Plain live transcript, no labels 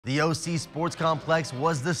The OC Sports Complex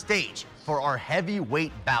was the stage for our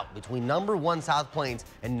heavyweight bout between #1 South Plains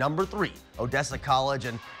and #3 Odessa College,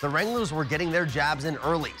 and the Wranglers were getting their jabs in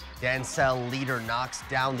early. Dancell Leader knocks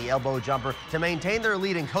down the elbow jumper to maintain their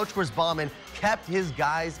lead, and Coach Chris Bauman kept his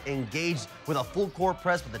guys engaged with a full court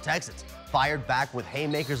press, but the Texans fired back with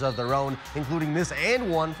haymakers of their own, including this and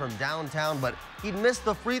one from downtown, but he'd missed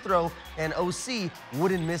the free throw, and OC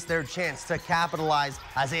wouldn't miss their chance to capitalize.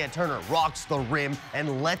 Isaiah Turner rocks the rim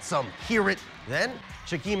and lets them hear it. Then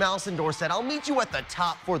Shaquem Alcindor said, "I'll meet you at the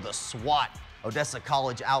top for the SWAT." Odessa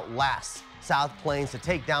College outlasts South Plains to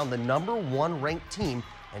take down the #1 ranked team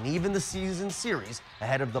and even the season series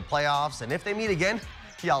ahead of the playoffs. And if they meet again,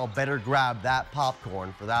 y'all better grab that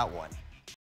popcorn for that one.